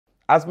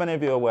As many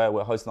of you are aware,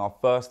 we're hosting our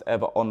first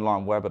ever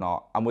online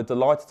webinar, and we're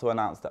delighted to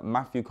announce that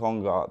Matt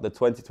Conger, the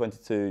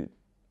 2022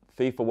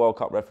 FIFA World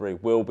Cup referee,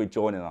 will be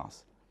joining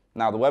us.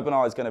 Now, the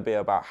webinar is going to be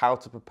about how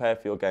to prepare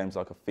for your games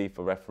like a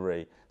FIFA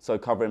referee, so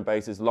covering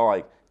bases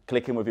like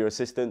clicking with your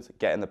assistants,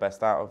 getting the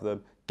best out of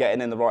them, getting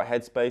in the right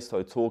headspace,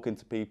 so talking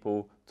to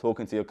people,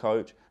 talking to your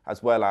coach,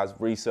 as well as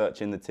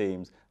researching the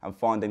teams and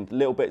finding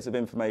little bits of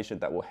information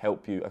that will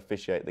help you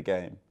officiate the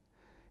game.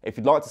 If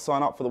you'd like to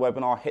sign up for the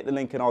webinar, hit the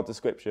link in our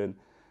description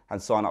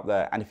and sign up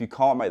there. And if you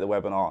can't make the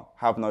webinar,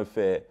 have no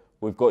fear.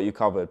 We've got you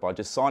covered. By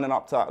just signing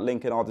up to that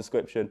link in our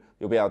description,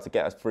 you'll be able to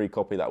get a free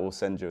copy that we'll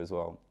send you as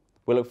well.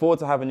 We look forward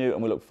to having you,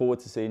 and we look forward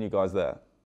to seeing you guys there.